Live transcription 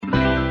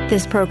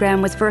This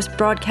program was first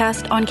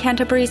broadcast on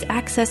Canterbury's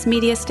access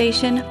media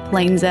station,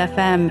 Plains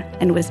FM,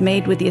 and was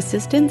made with the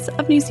assistance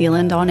of New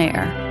Zealand On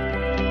Air.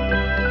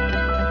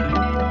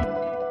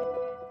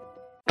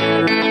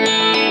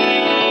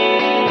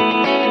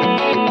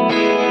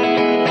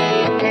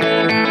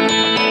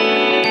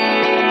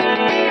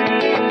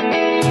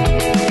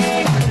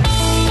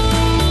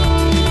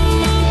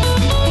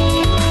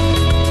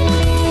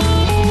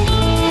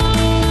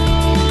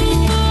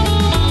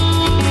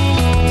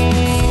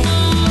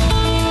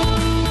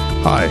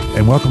 Hi,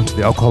 and welcome to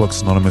the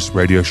Alcoholics Anonymous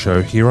radio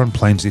show here on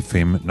Plains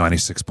FM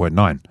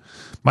 96.9.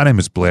 My name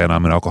is Blair and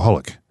I'm an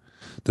alcoholic.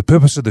 The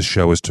purpose of this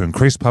show is to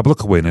increase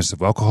public awareness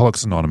of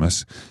Alcoholics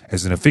Anonymous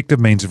as an effective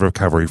means of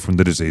recovery from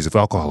the disease of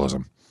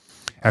alcoholism.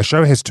 Our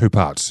show has two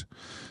parts.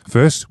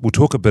 First, we'll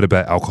talk a bit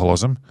about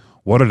alcoholism,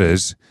 what it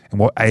is, and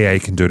what AA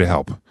can do to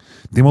help.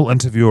 Then we'll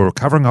interview a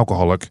recovering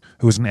alcoholic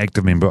who is an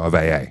active member of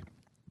AA.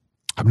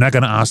 I'm now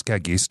going to ask our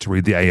guest to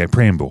read the AA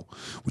preamble,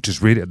 which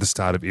is read at the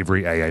start of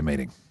every AA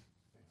meeting.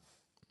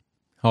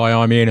 Hi,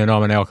 I'm Ian and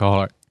I'm an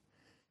alcoholic.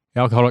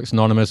 Alcoholics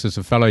Anonymous is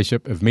a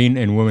fellowship of men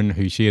and women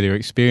who share their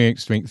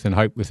experience, strength and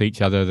hope with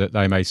each other that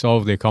they may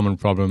solve their common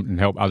problem and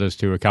help others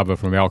to recover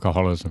from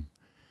alcoholism.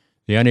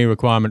 The only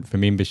requirement for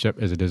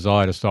membership is a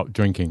desire to stop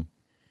drinking.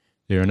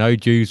 There are no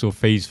dues or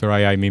fees for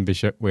AA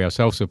membership. We are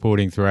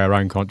self-supporting through our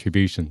own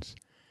contributions.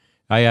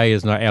 AA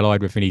is not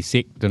allied with any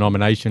sect,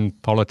 denomination,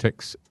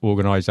 politics,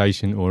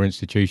 organisation or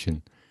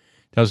institution.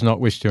 Does not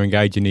wish to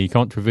engage in any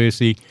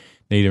controversy,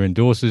 neither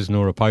endorses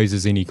nor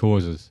opposes any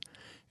causes.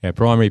 Our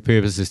primary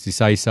purpose is to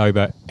stay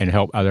sober and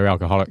help other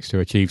alcoholics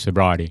to achieve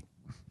sobriety.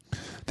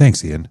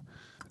 Thanks, Ian.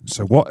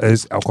 So what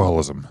is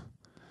alcoholism?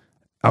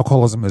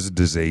 Alcoholism is a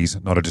disease,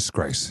 not a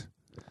disgrace.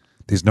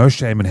 There's no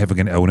shame in having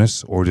an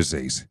illness or a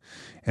disease.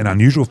 An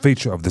unusual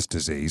feature of this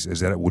disease is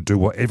that it will do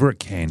whatever it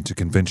can to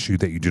convince you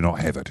that you do not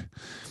have it.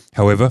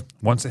 However,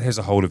 once it has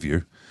a hold of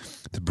you,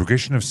 the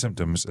progression of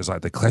symptoms is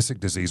like the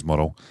classic disease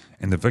model,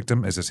 and the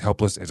victim is as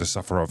helpless as a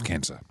sufferer of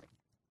cancer.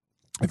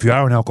 If you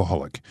are an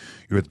alcoholic,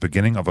 you're at the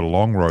beginning of a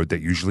long road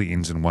that usually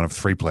ends in one of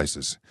three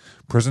places: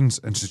 prisons,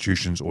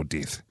 institutions, or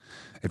death.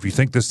 If you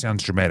think this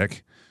sounds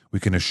dramatic, we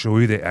can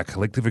assure you that our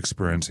collective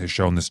experience has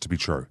shown this to be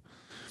true.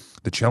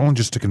 The challenge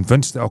is to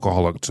convince the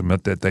alcoholic to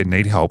admit that they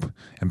need help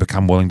and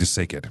become willing to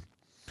seek it.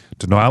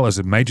 Denial is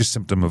a major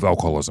symptom of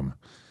alcoholism.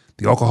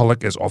 The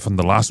alcoholic is often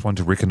the last one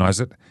to recognize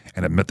it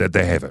and admit that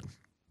they have it.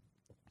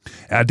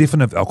 Our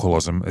definition of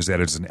alcoholism is that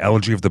it is an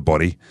allergy of the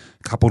body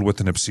coupled with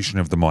an obsession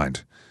of the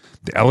mind.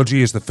 The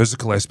allergy is the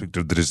physical aspect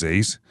of the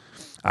disease.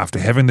 After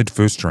having the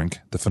first drink,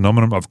 the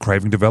phenomenon of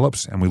craving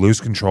develops and we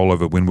lose control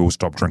over when we will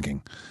stop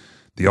drinking.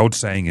 The old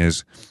saying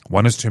is,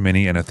 1 is too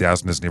many and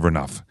 1,000 is never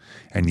enough.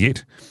 And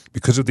yet,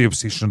 because of the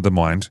obsession of the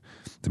mind,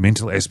 the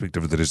mental aspect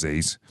of the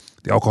disease,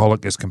 the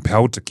alcoholic is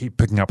compelled to keep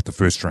picking up the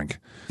first drink.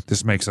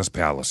 This makes us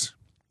powerless.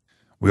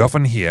 We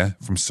often hear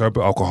from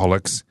sober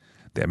alcoholics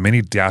that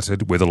many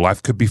doubted whether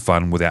life could be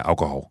fun without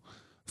alcohol.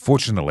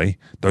 Fortunately,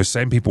 those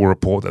same people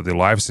report that their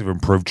lives have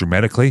improved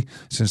dramatically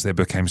since they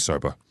became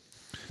sober.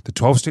 The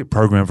 12-step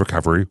program of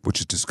recovery, which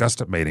is discussed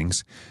at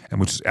meetings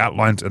and which is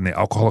outlined in the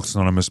Alcoholics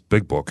Anonymous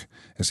Big Book,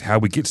 is how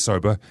we get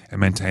sober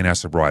and maintain our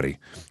sobriety,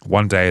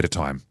 one day at a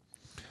time.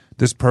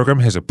 This program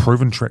has a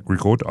proven track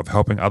record of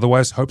helping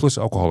otherwise hopeless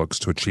alcoholics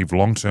to achieve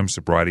long-term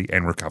sobriety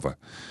and recover.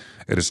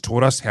 It has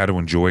taught us how to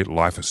enjoy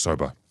life as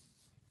sober.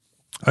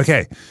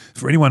 Okay,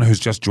 for anyone who's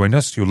just joined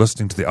us, you're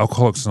listening to the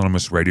Alcoholics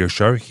Anonymous radio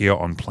show here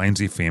on Plains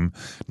FM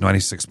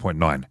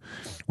 96.9.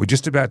 We're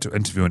just about to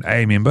interview an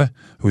AA member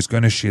who is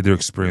going to share their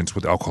experience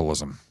with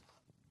alcoholism.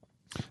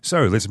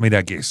 So let's meet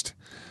our guest.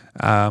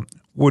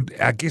 Would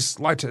our guests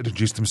like to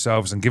introduce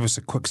themselves and give us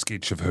a quick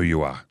sketch of who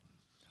you are?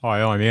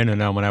 Hi, I'm Ian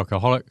and I'm an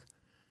alcoholic.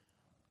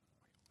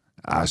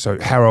 So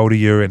how old are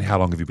you and how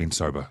long have you been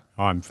sober?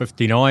 I'm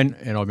 59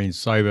 and I've been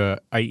sober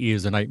 8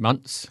 years and 8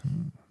 months.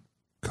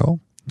 Cool.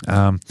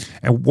 And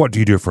what do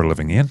you do for a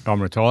living, Ian?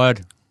 I'm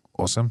retired.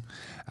 Awesome.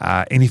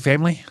 Any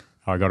family?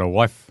 I got a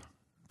wife.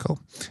 Cool.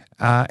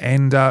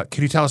 And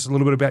can you tell us a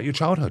little bit about your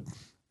childhood?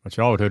 My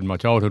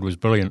childhood was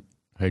brilliant.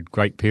 I had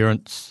great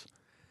parents.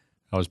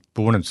 I was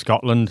born in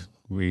Scotland.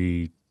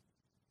 We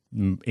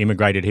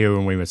immigrated here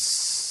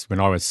when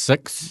I was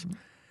 6.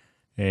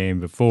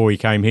 And before we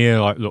came here,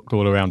 I looked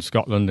all around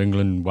Scotland,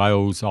 England,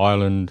 Wales,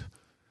 Ireland,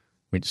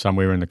 went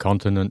somewhere in the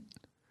continent.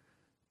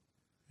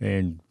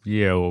 And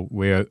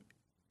yeah,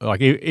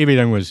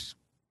 everything was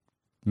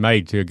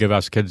made to give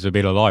us kids a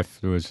better life.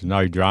 There was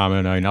no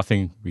drama, no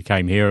nothing. We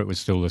came here, it was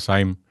still the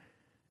same.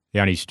 The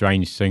only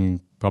strange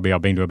thing, probably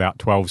I've been to about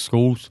 12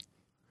 schools,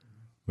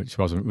 which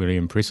wasn't really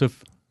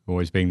impressive,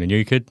 always being the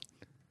new kid.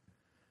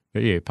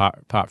 But yeah,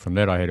 apart from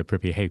that, I had a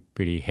pretty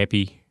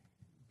happy,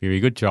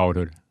 very good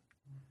childhood.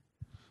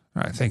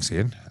 All right, thanks,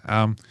 Ian.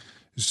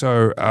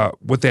 So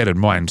with that in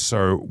mind,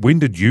 so when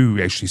did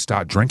you actually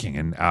start drinking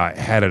and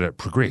how did it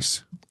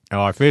progress?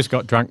 I first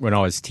got drunk when I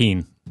was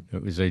 10.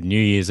 It was a New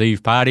Year's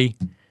Eve party.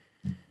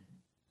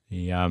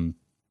 The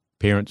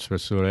parents were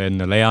sort of in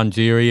the lounge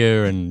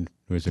area and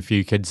there was a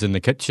few kids in the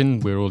kitchen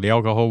where all the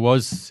alcohol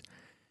was.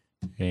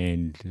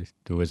 and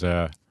there was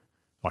a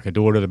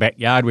door to the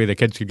backyard where the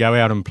kids could go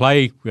out and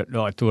play.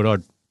 I thought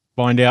I'd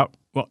find out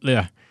what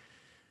the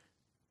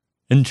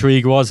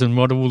intrigue was and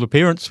what all the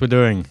parents were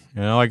doing.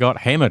 And I got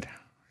hammered.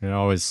 And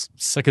I was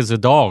sick as a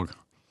dog.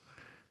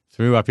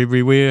 Threw up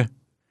everywhere.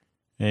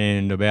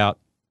 And it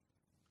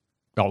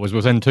was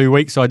within 2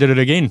 weeks I did it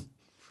again.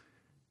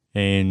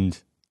 And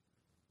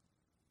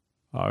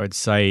I would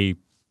say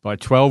by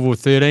 12 or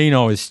 13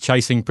 I was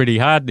chasing pretty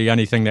hard. The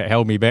only thing that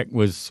held me back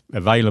was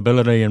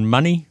availability and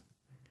money.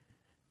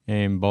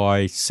 And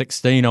by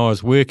 16 I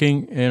was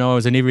working and I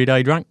was an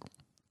everyday drunk.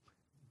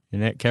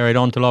 And that carried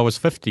on till I was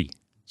 50.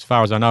 As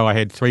far as I know, I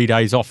had 3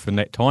 days off in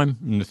that time,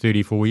 in the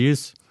 34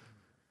 years.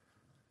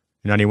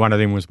 And only one of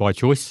them was by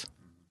choice.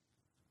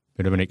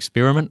 Bit of an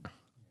experiment.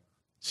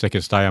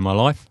 Sickest day of my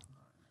life.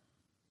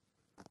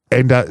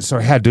 And so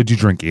how did you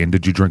drink, Ian?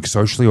 Did you drink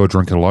socially or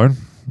drink alone?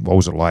 What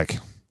was it like?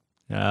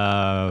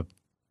 Either.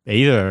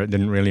 It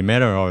didn't really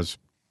matter. I was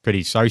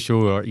pretty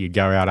social. You'd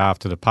go out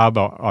after the pub.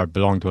 I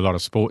belonged to a lot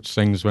of sports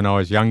things when I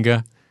was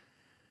younger.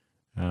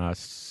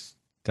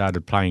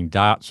 Started playing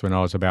darts when I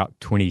was about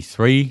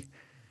 23,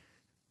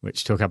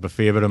 which took up a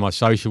fair bit of my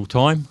social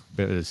time.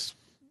 But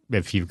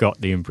if you've got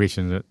the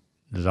impression that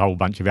there's a whole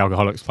bunch of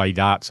alcoholics play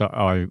darts,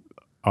 I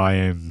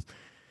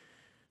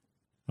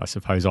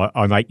suppose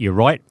I make you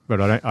right,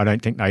 but I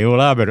don't think they all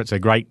are. But it's a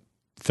great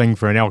thing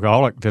for an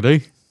alcoholic to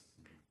do.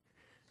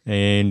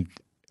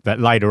 But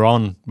later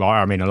on,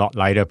 a lot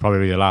later,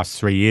 probably the last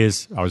 3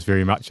 years, I was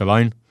very much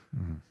alone.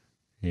 Mm-hmm.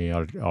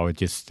 Yeah, I would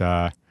just.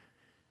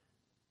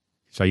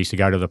 So I used to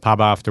go to the pub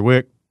after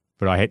work,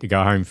 but I had to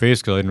go home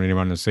first because I didn't really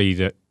want to see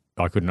that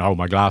I couldn't hold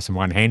my glass in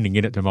one hand and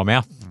get it to my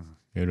mouth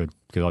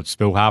because I'd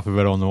spill half of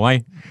it on the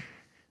way.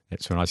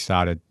 That's when I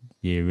started.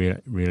 Yeah,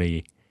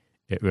 really,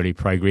 it really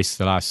progressed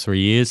the last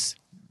 3 years.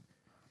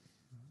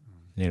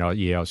 I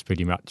was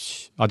pretty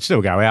much. I'd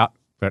still go out,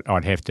 but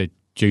I'd have to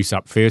juice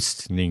up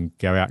first and then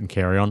go out and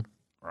carry on.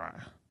 Right.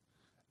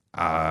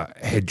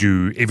 Had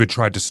you ever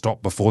tried to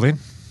stop before then?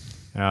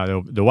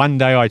 The one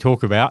day I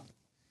talk about,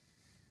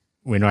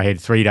 when I had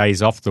 3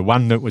 days off, the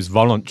one that was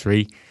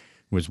voluntary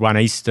was one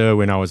Easter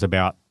when I was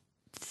about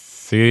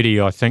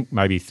 30, I think,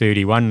 maybe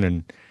 31,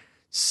 and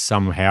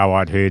somehow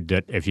I'd heard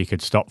that if you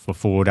could stop for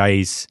 4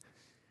 days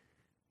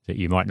that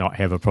you might not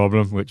have a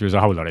problem, which was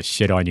a whole lot of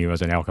shit. I knew I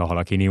was an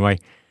alcoholic anyway,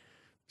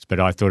 but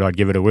I thought I'd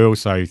give it a whirl.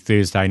 So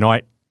Thursday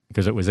night,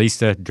 because it was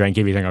Easter, drank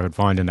everything I could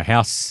find in the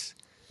house,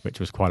 which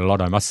was quite a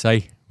lot, I must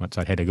say, once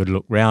I'd had a good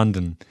look round.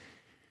 And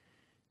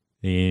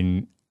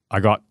then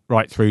I got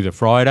right through the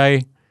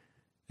Friday.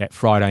 That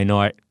Friday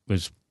night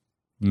was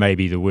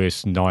maybe the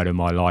worst night of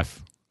my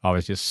life. I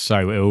was just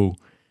so ill.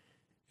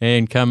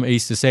 And come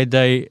Easter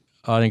Saturday,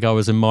 I think I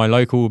was in my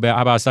local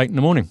about 8:30 in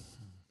the morning.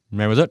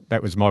 And that was it.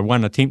 That was my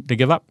one attempt to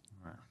give up.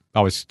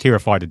 I was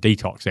terrified to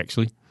detox,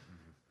 actually.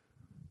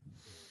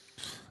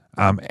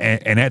 And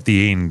at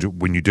the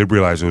end, when you did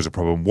realise there was a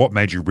problem, what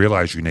made you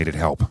realise you needed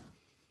help?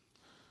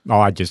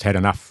 Oh, I just had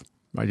enough.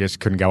 I just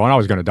couldn't go on. I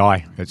was going to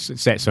die. It's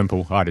that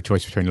simple. I had a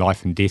choice between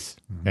life and death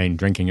and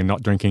drinking and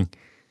not drinking.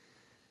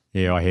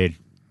 Yeah, I had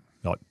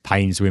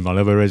pains where my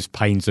liver is,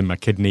 pains in my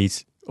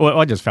kidneys. Well,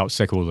 I just felt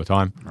sick all the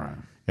time. Right.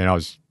 And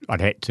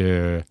I'd had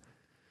to.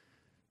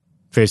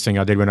 First thing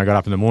I did when I got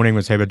up in the morning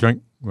was have a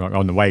drink.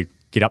 On the way,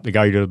 get up to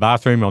go to the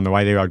bathroom. On the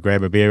way there, I'd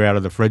grab a beer out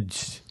of the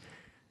fridge,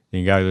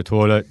 then go to the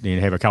toilet, then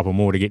have a couple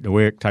more to get to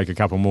work, take a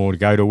couple more to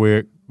go to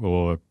work.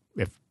 Or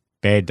if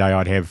bad day,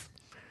 I'd have.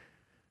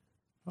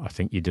 I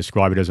think you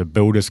describe it as a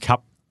builder's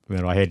cup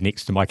that I had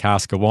next to my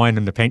cask of wine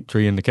in the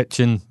pantry in the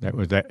kitchen. That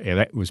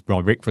was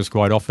my breakfast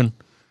quite often.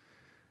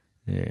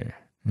 Yeah.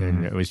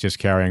 And it was just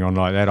carrying on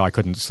like that. I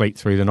couldn't sleep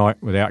through the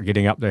night without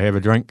getting up to have a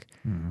drink.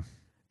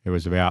 It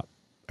was about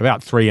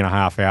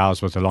 3.5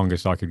 hours was the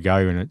longest I could go,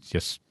 and it's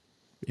just,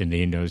 in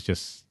the end, it was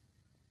just,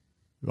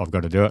 I've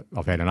got to do it.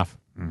 I've had enough.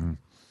 Mm-hmm.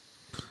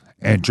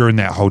 And during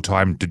that whole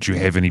time, did you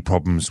have any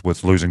problems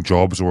with losing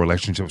jobs or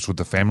relationships with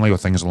the family or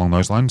things along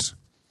those lines?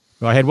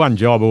 I had one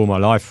job all my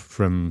life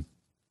from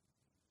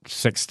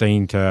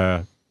 16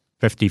 to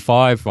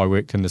 55. I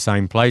worked in the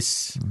same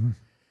place. Mm-hmm.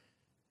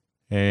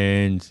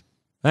 And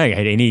I don't think I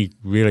had any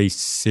really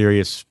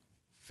serious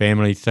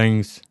family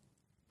things.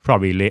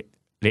 Probably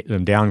let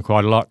them down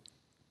quite a lot.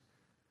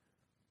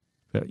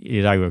 But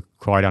yeah, they were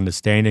quite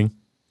understanding.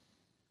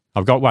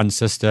 I've got one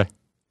sister.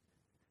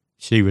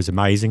 She was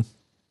amazing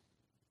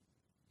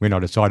when I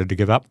decided to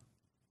give up.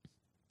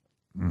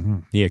 Mm-hmm.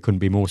 Yeah, couldn't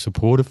be more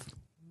supportive.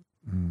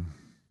 Mm.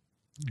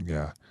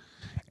 Yeah.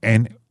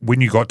 And when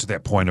you got to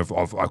that point of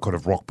I could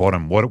have rock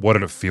bottom, what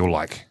did it feel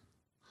like?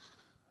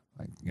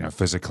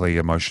 Physically,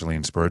 emotionally,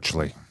 and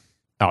spiritually?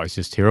 Oh, it's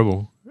just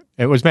terrible.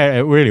 It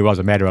really was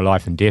a matter of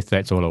life and death.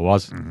 That's all it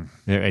was.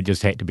 Mm-hmm. It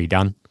just had to be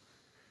done.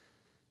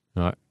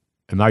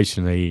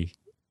 Emotionally,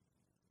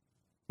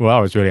 well, I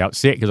was really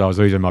upset because I was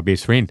losing my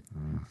best friend.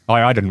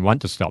 I didn't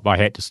want to stop. I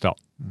had to stop.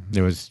 Mm-hmm.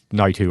 There was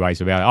no two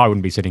ways about it. I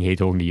wouldn't be sitting here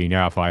talking to you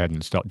now if I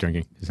hadn't stopped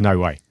drinking. There's no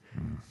way.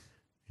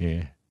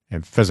 Yeah.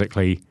 And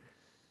physically,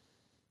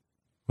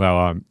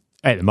 well,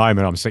 at the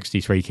moment I'm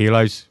 63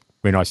 kilos.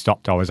 when I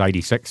stopped, I was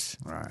 86,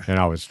 and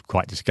I was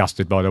quite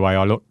disgusted by the way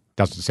I looked.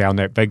 Doesn't sound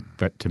that big,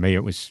 but to me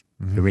it was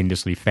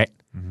horrendously fat.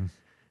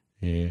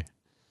 Yeah,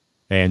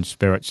 and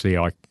spiritually,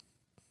 I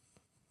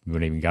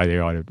wouldn't even go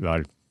there. I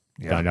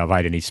don't know if I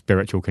had any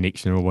spiritual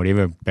connection or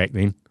whatever back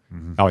then.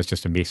 I was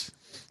just a mess.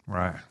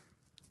 Right.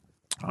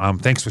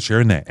 Thanks for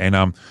sharing that. And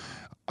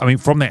I mean,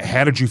 from that,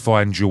 how did you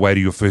find your way to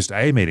your first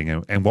AA meeting,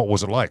 and what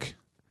was it like?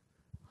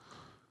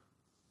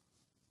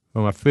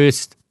 Well, my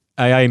first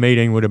AA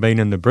meeting would have been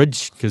in the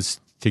Bridge, because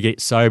to get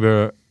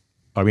sober,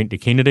 I went to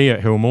Kennedy at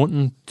Hill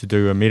Morton to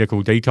do a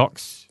medical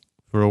detox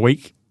for a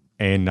week,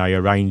 and they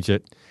arrange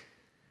it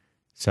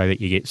so that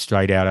you get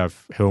straight out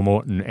of Hill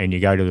Morton and you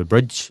go to the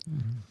Bridge.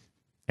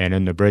 And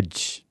in the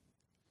Bridge,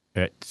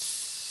 I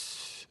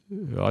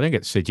think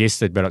it's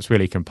suggested, but it's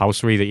really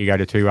compulsory that you go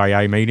to 2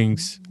 AA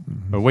meetings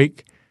a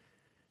week.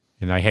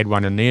 And they had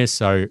one in there,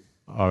 so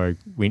I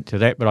went to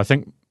that. But I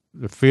think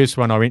the first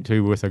one I went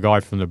to with a guy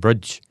from the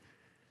Bridge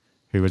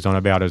who was on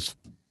about his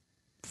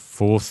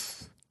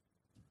 4th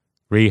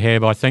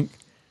rehab, I think.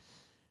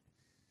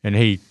 And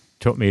he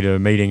took me to a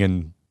meeting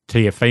in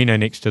Tiafina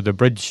next to the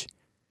Bridge.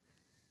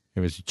 It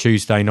was a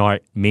Tuesday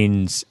night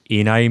men's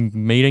NA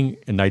meeting,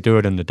 and they do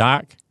it in the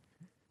dark.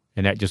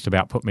 And that just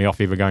about put me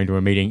off ever going to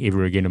a meeting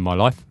ever again in my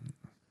life.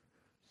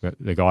 But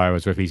the guy I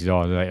was with, he said,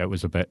 it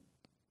was a bit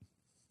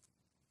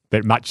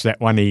much, that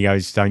one. He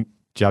goes, don't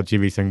judge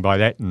everything by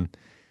that. And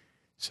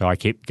so I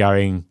kept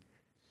going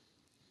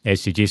as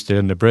suggested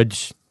in the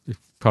Bridge.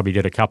 Probably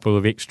did a couple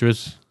of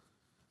extras.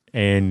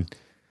 And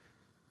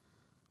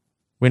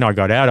when I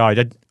got out,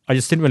 I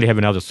just didn't really have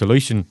another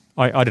solution.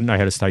 I didn't know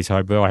how to stay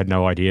sober. I had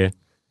no idea.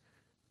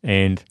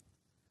 And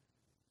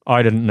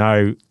I didn't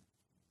know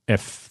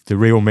if the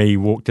real me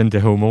walked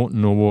into Hill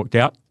Morton or walked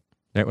out.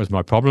 That was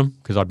my problem,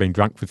 because I'd been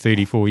drunk for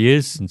 34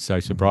 years, and so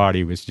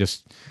sobriety was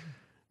just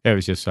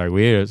so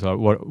weird. It's like,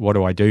 what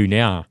do I do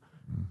now?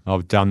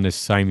 I've done this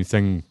same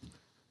thing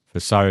for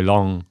so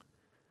long,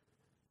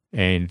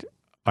 and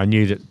I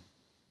knew that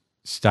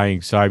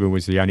staying sober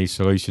was the only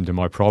solution to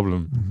my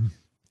problem,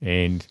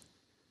 and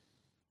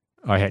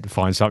I had to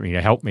find something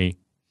to help me.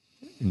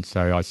 And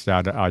so I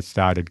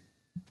started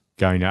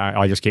going to,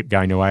 I just kept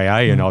going to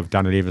AA, and I've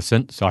done it ever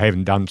since. I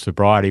haven't done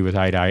sobriety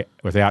without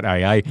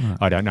AA.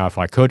 I don't know if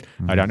I could.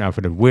 I don't know if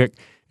it would work,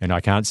 and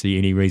I can't see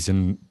any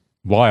reason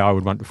why I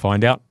would want to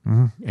find out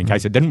in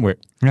case it didn't work.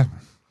 Yeah.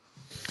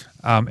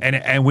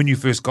 And when you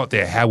first got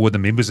there, how were the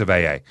members of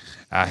AA?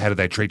 How did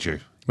they treat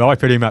you? Well, I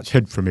pretty much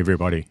hid from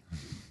everybody.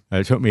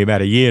 It took me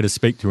about a year to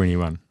speak to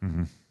anyone.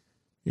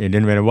 It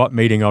didn't matter what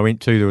meeting I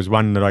went to. There was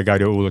one that I go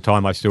to all the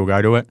time. I still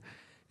go to it,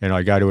 and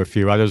I go to a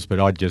few others, but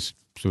I'd just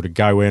sort of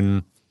go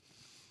in.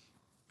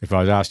 If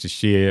I was asked to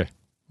share,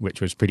 which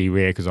was pretty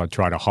rare because I'd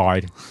try to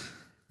hide,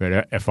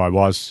 but if I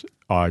was,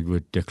 I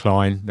would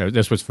decline.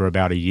 This was for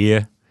about a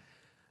year.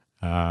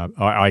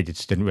 I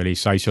just didn't really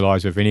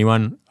socialise with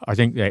anyone. I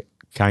think that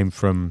came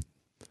from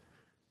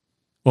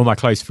all my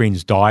close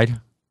friends died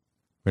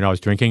when I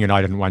was drinking, and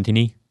I didn't want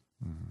any.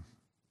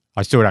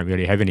 I still don't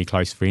really have any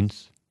close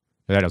friends.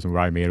 That doesn't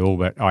worry me at all,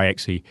 but I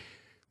actually,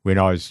 when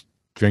I was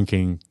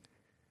drinking,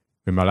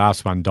 when my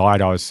last one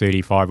died, I was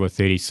 35 or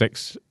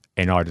 36,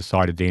 and I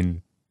decided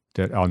then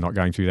that I'm not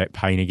going through that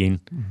pain again.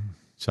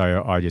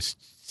 So I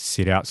just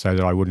set out so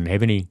that I wouldn't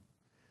have any.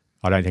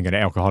 I don't think an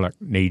alcoholic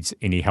needs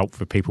any help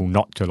for people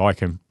not to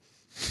like him,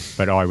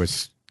 but I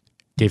was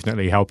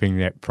definitely helping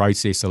that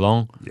process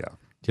along,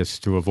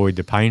 just to avoid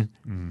the pain.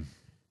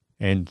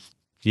 And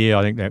yeah,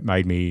 I think that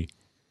made me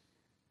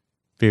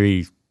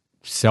very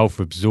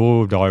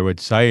self-absorbed, I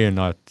would say, and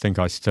I think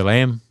I still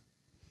am.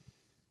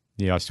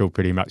 Yeah, I still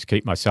pretty much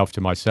keep myself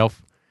to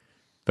myself.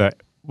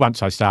 But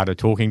once I started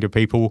talking to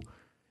people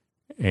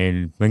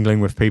and mingling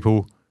with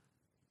people,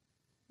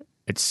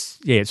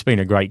 it's been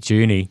a great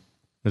journey.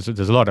 There's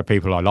a lot of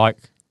people I like.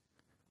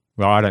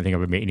 Well, I don't think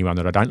I've ever met anyone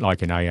that I don't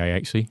like in AA,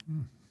 actually.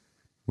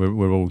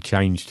 We're all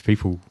changed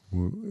people.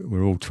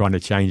 We're all trying to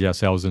change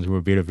ourselves into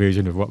a better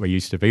version of what we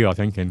used to be, I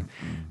think, and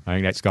I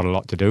think that's got a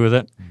lot to do with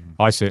it.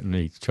 I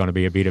certainly trying to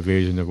be a better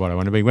version of what I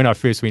want to be. When I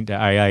first went to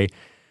AA,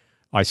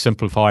 I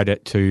simplified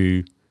it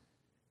to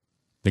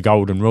the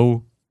golden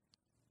rule: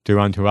 do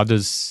unto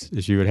others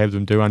as you would have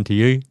them do unto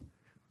you.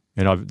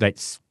 And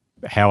that's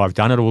how I've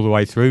done it all the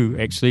way through,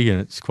 actually, and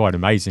it's quite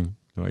amazing.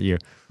 Like, you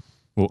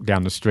walk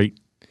down the street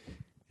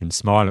and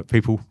smile at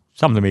people.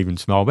 Some of them even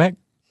smile back.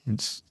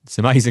 It's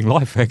amazing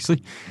life,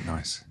 actually.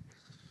 Nice.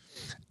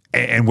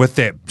 And with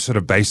that sort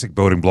of basic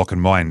building block in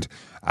mind,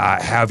 how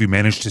have you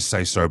managed to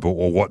stay sober,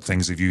 or what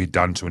things have you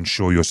done to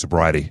ensure your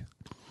sobriety?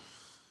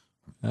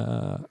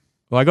 Well,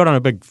 I got on a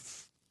big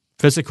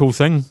physical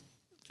thing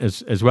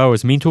as well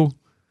as mental,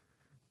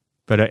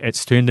 but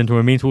it's turned into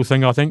a mental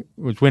thing, I think.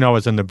 It was when I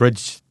was in the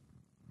Bridge,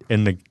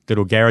 in the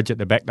little garage at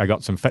the back, they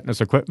got some fitness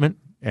equipment,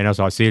 and as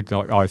I said,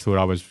 I thought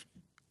I was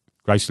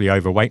grossly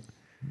overweight,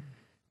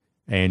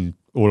 and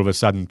all of a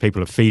sudden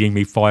people are feeding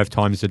me 5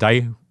 times a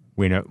day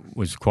when it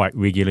was quite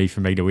regularly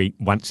for me to eat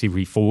once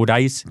every 4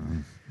 days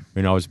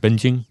when I was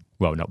binging.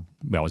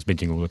 I was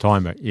binging all the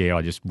time, but yeah,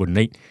 I just wouldn't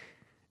eat.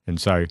 And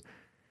so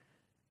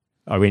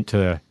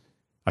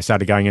I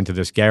started going into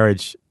this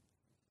garage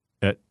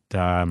at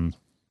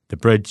the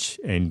bridge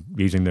and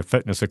using the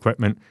fitness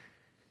equipment.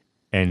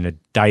 And the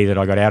day that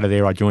I got out of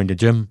there, I joined a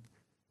gym.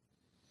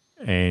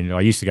 And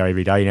I used to go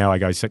every day. Now I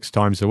go 6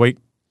 times a week.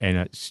 And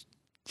it's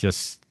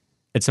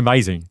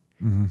amazing.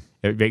 Mm-hmm.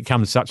 It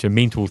becomes such a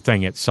mental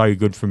thing. It's so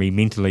good for me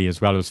mentally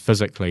as well as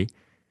physically,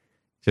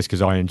 just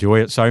because I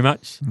enjoy it so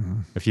much.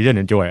 Mm-hmm. If you didn't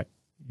enjoy it,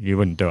 you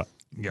wouldn't do it.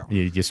 Yeah.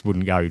 You just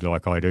wouldn't go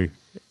like I do.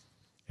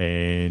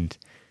 And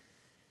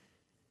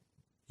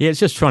yeah, it's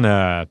just trying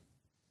to,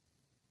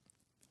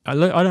 I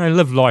don't know,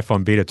 live life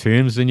on better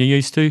terms than you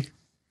used to.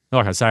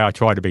 Like I say, I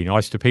try to be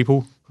nice to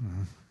people.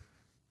 Mm-hmm.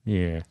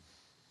 Yeah.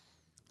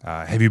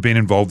 Have you been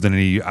involved in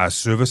any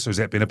service? Has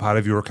that been a part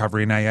of your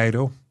recovery in AA at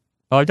all?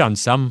 I've done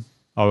some.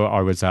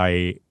 I was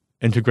a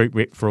intergroup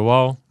rep for a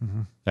while.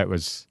 Mm-hmm. That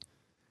was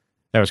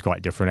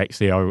quite different,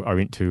 actually. I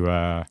went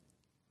to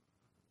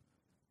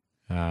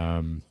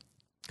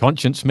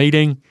conscience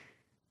meeting,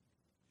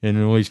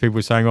 and all these people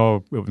were saying,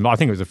 "Oh, I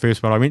think it was the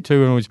first one I went to,"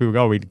 and all these people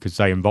go, because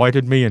they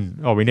invited me,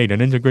 and we need an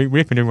intergroup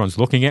rep, and everyone's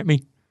looking at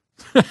me.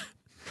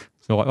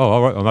 So like,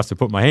 all right, I must have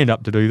put my hand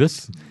up to do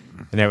this,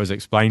 and that was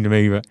explained to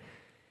me. But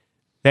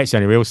that's the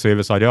only real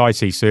service I do. I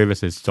see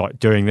service as like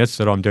doing this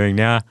that I'm doing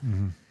now.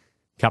 Mm-hmm.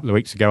 A couple of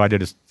weeks ago, I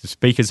did a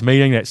speakers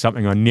meeting. That's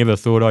something I never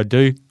thought I'd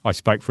do. I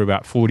spoke for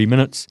about 40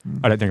 minutes.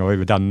 I don't think I've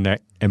ever done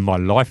that in my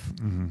life,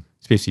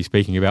 especially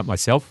speaking about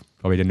myself.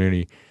 Probably didn't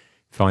really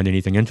find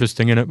anything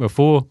interesting in it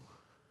before.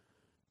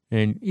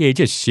 And yeah,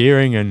 just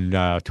sharing and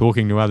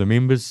talking to other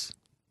members.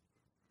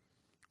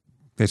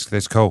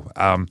 That's cool.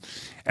 And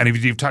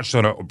you've touched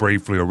on it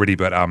briefly already,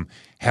 but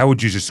how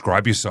would you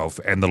describe yourself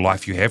and the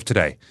life you have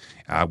today?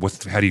 How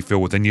do you feel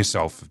within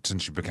yourself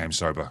since you became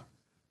sober?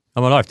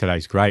 My life today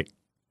is great.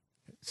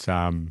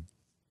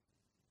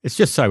 It's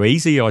just so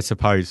easy, I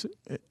suppose.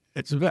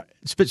 It's a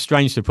bit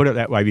strange to put it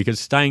that way, because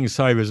staying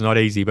sober is not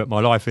easy, but my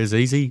life is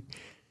easy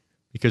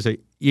because it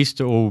used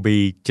to all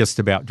be just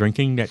about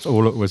drinking. That's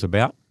all it was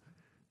about.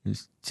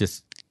 It's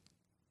just,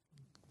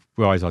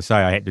 well, as I say,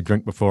 I had to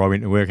drink before I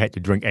went to work, had to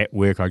drink at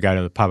work, I go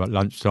to the pub at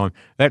lunchtime.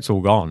 That's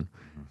all gone.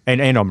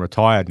 And I'm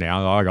retired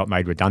now. I got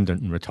made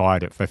redundant and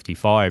retired at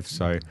 55,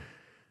 so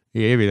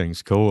yeah,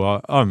 everything's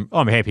cool.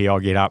 I'm happy I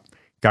get up,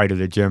 go to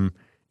the gym,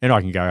 and I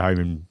can go home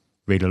and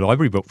read a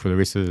library book for the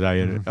rest of the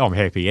day, and I'm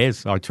happy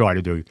as. I try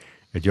to do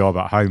a job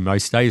at home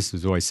most days.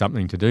 There's always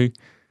something to do.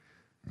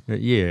 But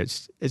yeah,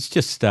 it's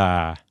just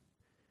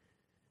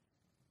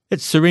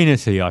it's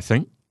serenity, I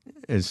think,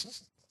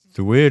 is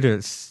the word.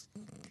 It's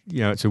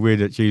a word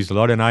that's used a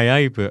lot in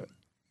AA, but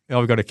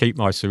I've got to keep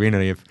my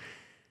serenity.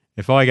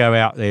 If I go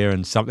out there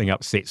and something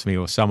upsets me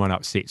or someone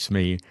upsets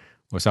me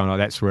or something like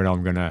that, that's when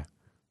I'm going to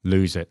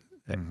lose it.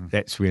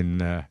 That's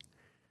when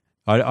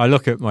I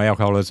look at my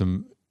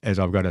alcoholism as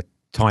I've got a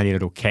tiny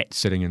little cat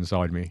sitting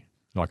inside me,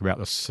 like about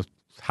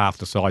half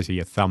the size of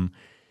your thumb,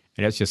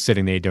 and it's just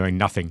sitting there doing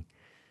nothing.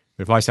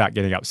 But if I start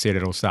getting upset,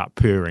 it'll start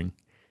purring,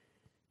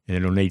 and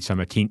it'll need some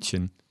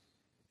attention.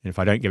 And if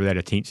I don't give it that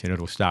attention,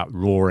 it'll start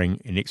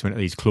roaring, and next minute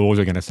these claws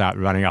are going to start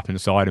running up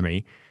inside of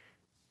me,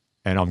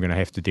 and I'm going to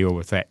have to deal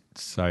with that.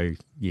 So,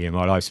 yeah,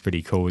 my life's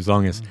pretty cool. As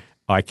long as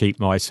I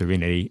keep my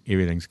serenity,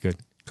 everything's good.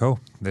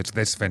 Cool.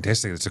 That's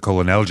fantastic. That's a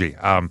cool analogy.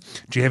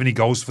 Do you have any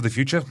goals for the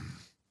future?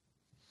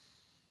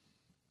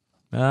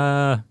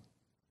 Not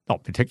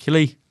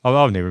particularly.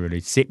 I've never really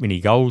set many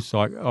goals.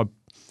 I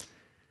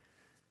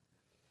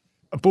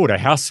bought a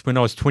house when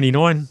I was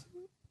 29.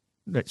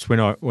 That's when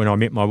I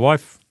met my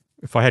wife.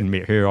 If I hadn't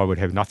met her, I would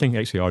have nothing.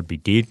 Actually, I'd be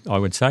dead, I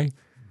would say.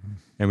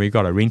 And we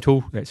got a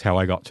rental. That's how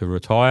I got to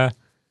retire.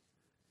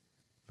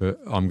 But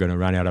I'm going to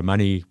run out of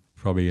money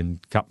probably in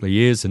a couple of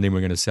years, and then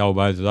we're going to sell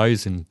both of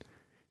those and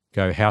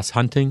go house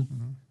hunting.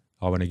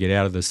 I want to get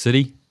out of the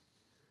city.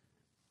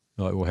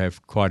 We'll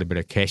have quite a bit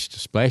of cash to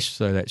splash,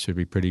 so that should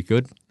be pretty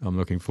good. I'm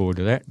looking forward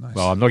to that. Nice.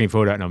 Well, I'm looking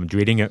forward to it, and I'm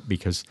dreading it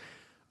because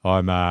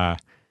I'm a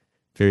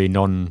very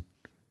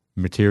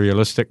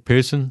non-materialistic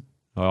person.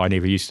 I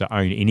never used to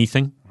own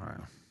anything,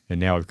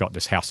 and now I've got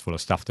this house full of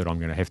stuff that I'm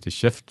going to have to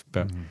shift.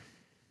 But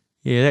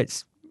yeah,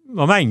 that's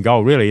my main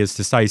goal. Really, is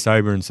to stay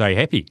sober and stay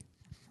happy.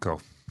 Cool.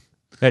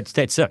 That's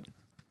it.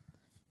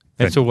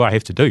 That's all I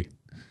have to do.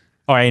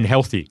 Oh, and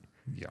healthy.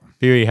 Yeah.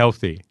 Very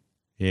healthy.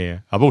 Yeah.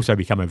 I've also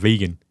become a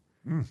vegan.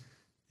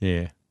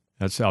 Yeah.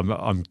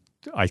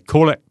 I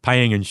call it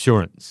paying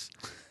insurance.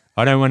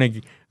 I don't want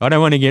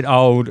to get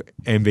old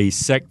and be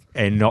sick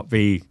and not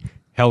be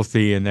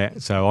healthy and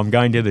that. So I'm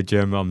going to the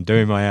gym, I'm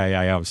doing my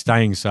AA, I'm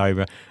staying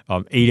sober,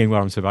 I'm eating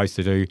what I'm supposed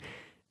to do,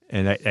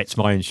 and that's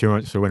my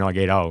insurance for when I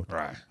get old.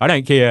 Right. I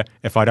don't care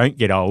if I don't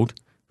get old,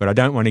 but I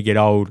don't want to get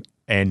old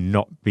and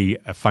not be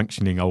a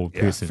functioning old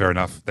person. Fair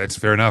enough. That's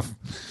fair enough.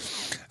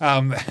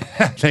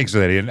 Thanks for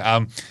that, Ian.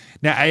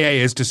 Now, AA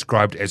is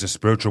described as a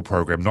spiritual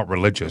program, not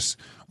religious.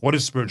 What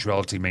does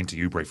spirituality mean to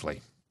you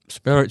briefly?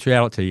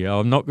 Spirituality.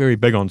 I'm not very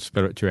big on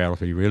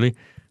spirituality, really.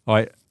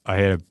 I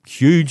had a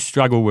huge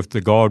struggle with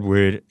the God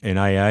word in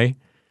AA,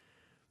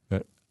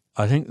 but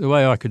I think the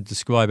way I could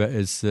describe it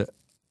is that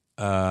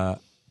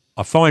I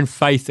I find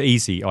faith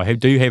easy. I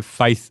do have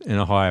faith in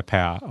a higher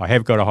power. I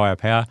have got a higher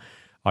power.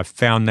 I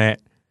found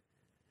that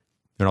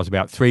when I was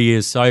about 3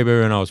 years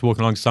sober and I was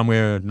walking along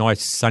somewhere, a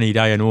nice sunny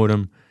day in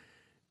autumn,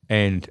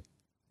 and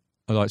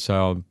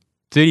I'm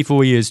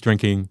 34 years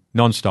drinking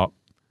non-stop.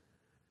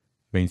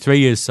 Been 3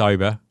 years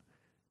sober.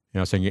 I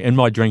was thinking, in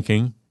my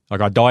drinking,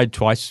 like I died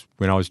twice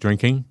when I was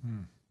drinking,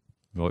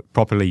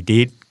 properly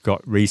dead,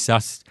 got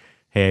resussed,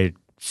 had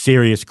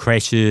serious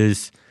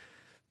crashes,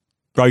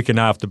 broken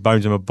half the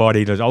bones of my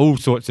body. There's all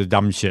sorts of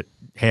dumb shit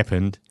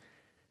happened,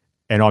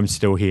 and I'm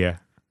still here.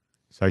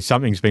 So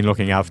something's been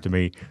looking after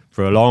me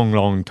for a long,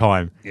 long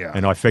time,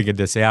 and I figured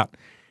this out,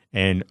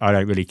 and I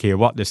don't really care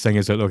what this thing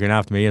is that looking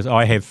after me is.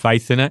 I have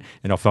faith in it,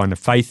 and I find the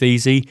faith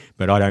easy,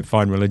 but I don't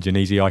find religion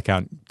easy. I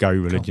can't go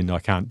religion. I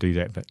can't do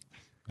that. But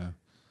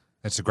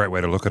that's a great way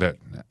to look at it.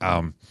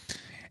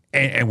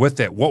 And with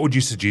that, what would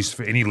you suggest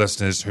for any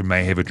listeners who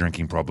may have a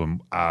drinking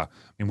problem?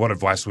 What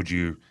advice would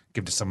you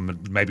give to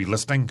someone maybe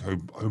listening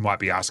who might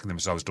be asking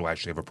themselves, do I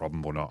actually have a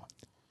problem or not?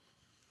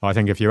 I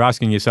think if you're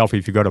asking yourself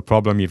if you've got a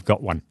problem, you've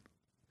got one.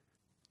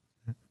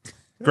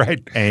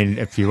 Great. And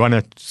if you want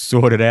to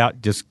sort it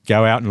out, just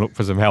go out and look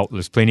for some help.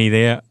 There's plenty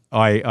there.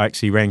 I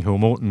actually rang Hill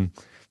Morton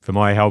for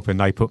my help, and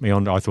they put me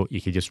on. I thought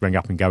you could just ring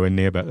up and go in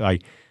there, but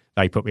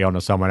they put me on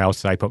to someone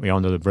else. They put me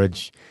onto the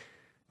bridge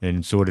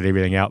and sorted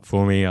everything out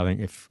for me. I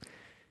think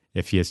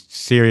if you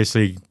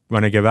seriously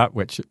want to give up,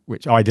 which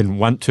I didn't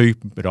want to,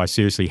 but I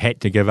seriously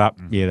had to give up,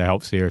 the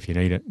help's there if you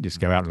need it.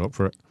 Just go out and look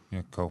for it.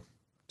 Yeah, cool.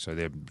 So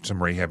there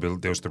some rehab.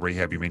 There was the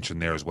rehab you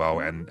mentioned there as well,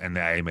 and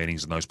the AA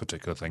meetings and those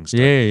particular things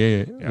too.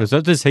 Yeah.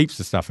 There's heaps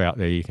of stuff out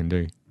there you can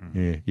do.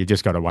 Yeah, you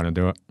just got to want to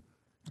do it.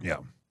 Yeah.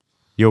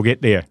 You'll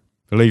get there.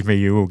 Believe me,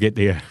 you will get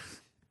there.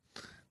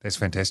 That's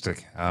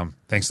fantastic.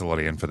 Thanks a lot,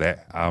 Ian, for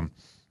that.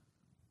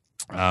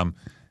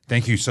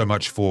 Thank you so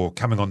much for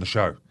coming on the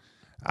show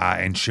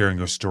and sharing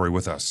your story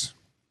with us.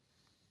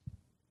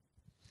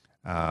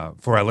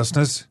 For our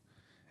listeners,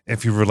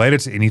 if you've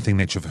related to anything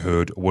that you've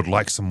heard or would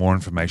like some more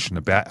information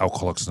about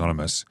Alcoholics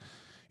Anonymous,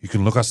 you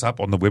can look us up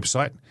on the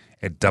website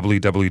at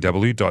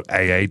www.aa.org.nz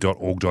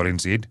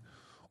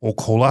or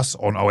call us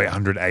on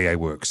 0800 AA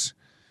Works.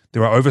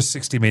 There are over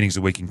 60 meetings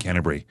a week in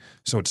Canterbury,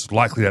 so it's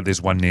likely that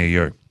there's one near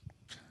you.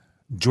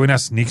 Join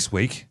us next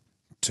week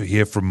to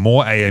hear from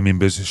more AA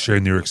members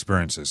sharing their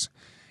experiences.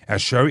 Our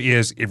show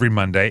airs every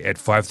Monday at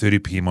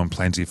 5:30 p.m. on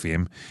Plains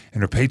FM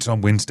and repeats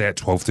on Wednesday at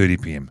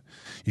 12:30 p.m.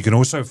 You can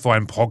also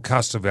find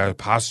podcasts of our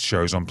past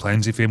shows on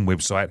Plains FM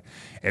website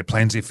at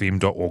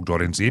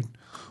plainsfm.org.nz,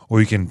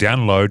 or you can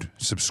download,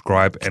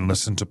 subscribe, and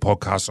listen to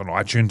podcasts on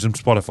iTunes and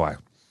Spotify.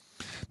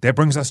 That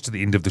brings us to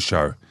the end of the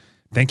show.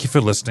 Thank you for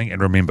listening, and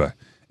remember,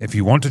 if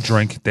you want to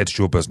drink, that's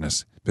your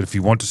business. But if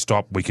you want to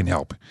stop, we can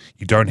help.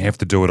 You don't have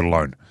to do it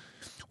alone.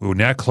 We will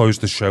now close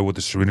the show with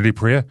the Serenity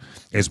Prayer,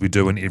 as we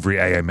do in every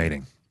AA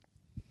meeting.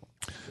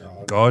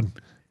 God,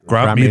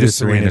 grant me the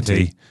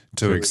serenity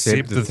to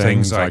accept the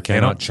things I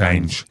cannot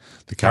change,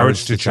 the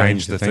courage to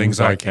change the things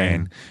I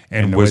can,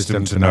 and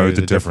wisdom to know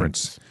the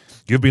difference.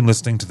 You've been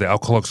listening to the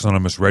Alcoholics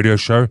Anonymous radio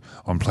show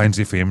on Plains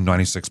FM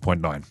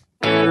 96.9.